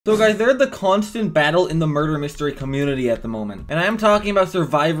So guys, there's the constant battle in the murder mystery community at the moment. And I'm talking about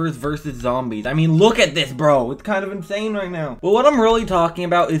survivors versus zombies. I mean, look at this, bro. It's kind of insane right now. But what I'm really talking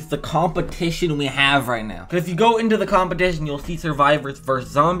about is the competition we have right now. Because if you go into the competition, you'll see survivors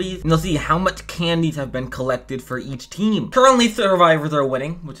versus zombies. And you'll see how much candies have been collected for each team. Currently, survivors are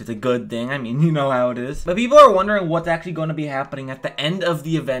winning, which is a good thing. I mean, you know how it is. But people are wondering what's actually going to be happening at the end of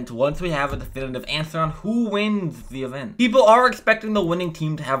the event once we have a definitive answer on who wins the event. People are expecting the winning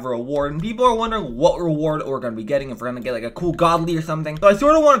team to have a reward, and people are wondering what reward we're going to be getting, if we're going to get like a cool godly or something. So I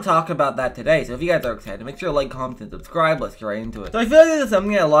sort of want to talk about that today. So if you guys are excited, make sure to like, comment, and subscribe. Let's get right into it. So I feel like this is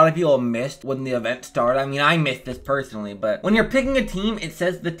something that a lot of people missed when the event started. I mean, I missed this personally, but when you're picking a team, it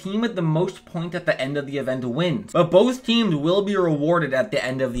says the team with the most points at the end of the event wins. But both teams will be rewarded at the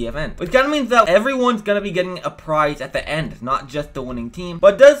end of the event, which kind of means that everyone's going to be getting a prize at the end, not just the winning team.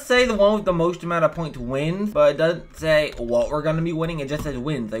 But it does say the one with the most amount of points wins, but it doesn't say what we're going to be winning. It just says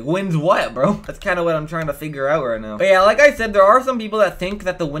wins. Like, wins what, bro? That's kind of what I'm trying to figure out right now. But yeah, like I said, there are some people that think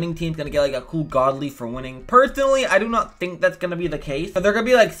that the winning team's gonna get like a cool godly for winning. Personally, I do not think that's gonna be the case. But they're gonna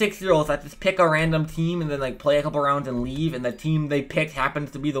be like 6-year-olds that just pick a random team and then like play a couple rounds and leave, and the team they picked happens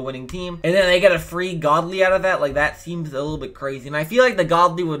to be the winning team, and then they get a free godly out of that. Like, that seems a little bit crazy, and I feel like the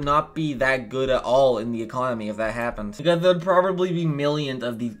godly would not be that good at all in the economy if that happens, because there'd probably be millions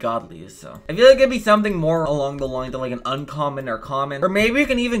of these godlies. So I feel like it'd be something more along the lines of like an uncommon or common, or maybe you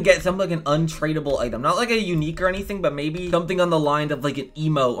can even get something like an untradeable item, not like a unique or anything, but maybe something on the line of like an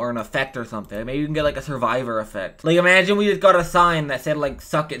emote or an effect or something. Maybe you can get like a survivor effect. Like, imagine we just got a sign that said like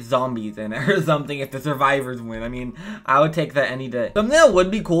suck at zombies in it or something if the survivors win. I mean, I would take that any day. Something that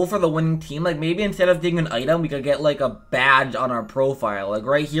would be cool for the winning team, like maybe instead of getting an item, we could get like a badge on our profile. Like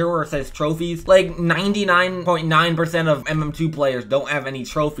right here where it says trophies, like 99.9% of MM2 players don't have any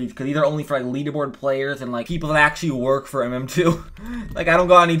trophies because these are only for like leaderboard players and like people that actually work for MM2. Like, I don't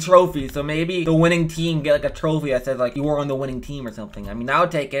got any trophies, so maybe the winning team get like a trophy that says like you were on the winning team or something. I mean, I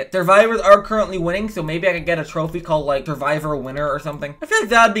would take it. Survivors are currently winning, so maybe I could get a trophy called like survivor winner or something. I feel like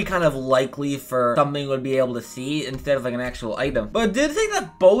that would be kind of likely for something would be able to see instead of like an actual item. But it did say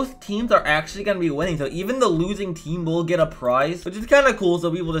that both teams are actually going to be winning, so even the losing team will get a prize, which is kind of cool,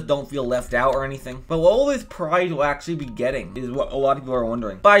 so people just don't feel left out or anything. But what will this prize will actually be getting is what a lot of people are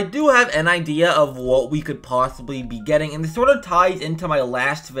wondering. But I do have an idea of what we could possibly be getting, and this sort of ties into my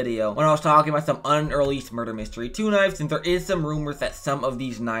last video when I was talking about some unreleased Murder Mystery 2 knives, since there is some rumors that some of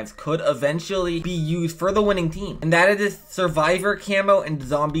these knives could eventually be used for the winning team. And that is this survivor camo and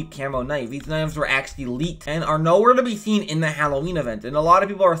zombie camo knife. These knives were actually leaked and are nowhere to be seen in the Halloween event. And a lot of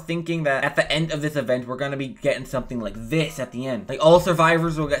people are thinking that at the end of this event, we're going to be getting something like this at the end. Like, all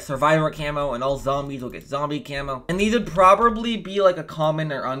survivors will get survivor camo and all zombies will get zombie camo. And these would probably be like a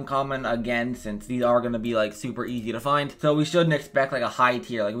common or uncommon again, since these are going to be like super easy to find. So we shouldn't expect like a high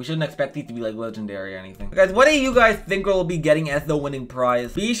tier. Like, we shouldn't expect these to be like legendary or anything. But guys, what do you guys think we'll be getting as the winning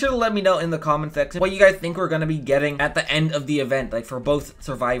prize? Be sure to let me know in the comment section what you guys think we're going to be getting at the end of the event, like for both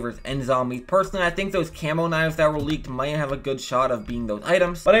survivors and zombies. Personally, I think those camo knives that were leaked might have a good shot of being those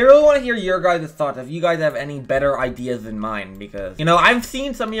items, but I really want to hear your guys' thoughts if you guys have any better ideas than mine, because, you know, I've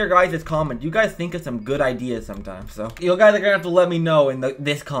seen some of your guys' comments. You guys think of some good ideas sometimes, so you guys are gonna have to let me know in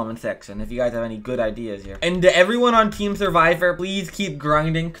this comment section if you guys have any good ideas here. And to everyone on Team Survivor, please keep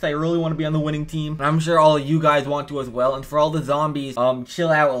grinding, because I really want to be on the winning team. And I'm sure all of you guys want to as well. And for all the zombies, chill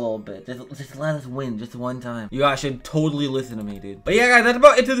out a little bit. Just let us win just one time. You guys should totally listen to me, dude. But yeah, guys, that's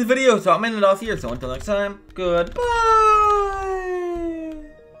about it to this video, so I'm ending it off here. So until next time, goodbye.